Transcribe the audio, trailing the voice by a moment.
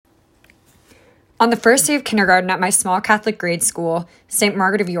On the first day of kindergarten at my small Catholic grade school, St.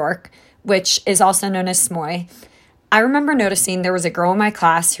 Margaret of York, which is also known as Smoy, I remember noticing there was a girl in my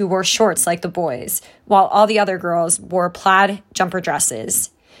class who wore shorts like the boys, while all the other girls wore plaid jumper dresses.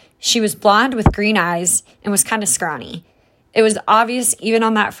 She was blonde with green eyes and was kind of scrawny. It was obvious even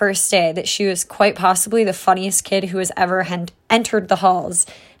on that first day that she was quite possibly the funniest kid who has ever entered the halls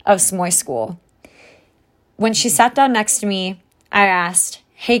of Smoy School. When she sat down next to me, I asked,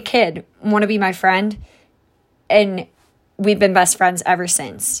 "Hey kid, want to be my friend?" And we've been best friends ever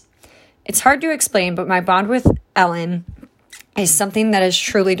since. It's hard to explain, but my bond with Ellen is something that has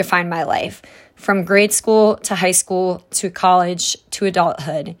truly defined my life, from grade school to high school to college to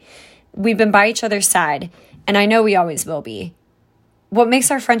adulthood. We've been by each other's side, and I know we always will be. What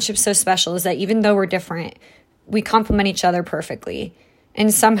makes our friendship so special is that even though we're different, we complement each other perfectly.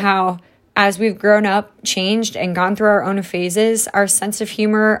 And somehow, as we've grown up, changed, and gone through our own phases, our sense of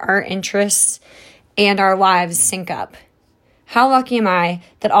humor, our interests, and our lives sync up. How lucky am I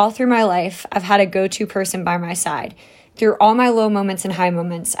that all through my life, I've had a go-to person by my side. Through all my low moments and high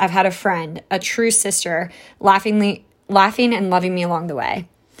moments, I've had a friend, a true sister, laughing and loving me along the way.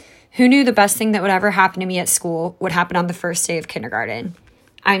 Who knew the best thing that would ever happen to me at school would happen on the first day of kindergarten?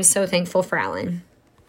 I'm so thankful for Ellen.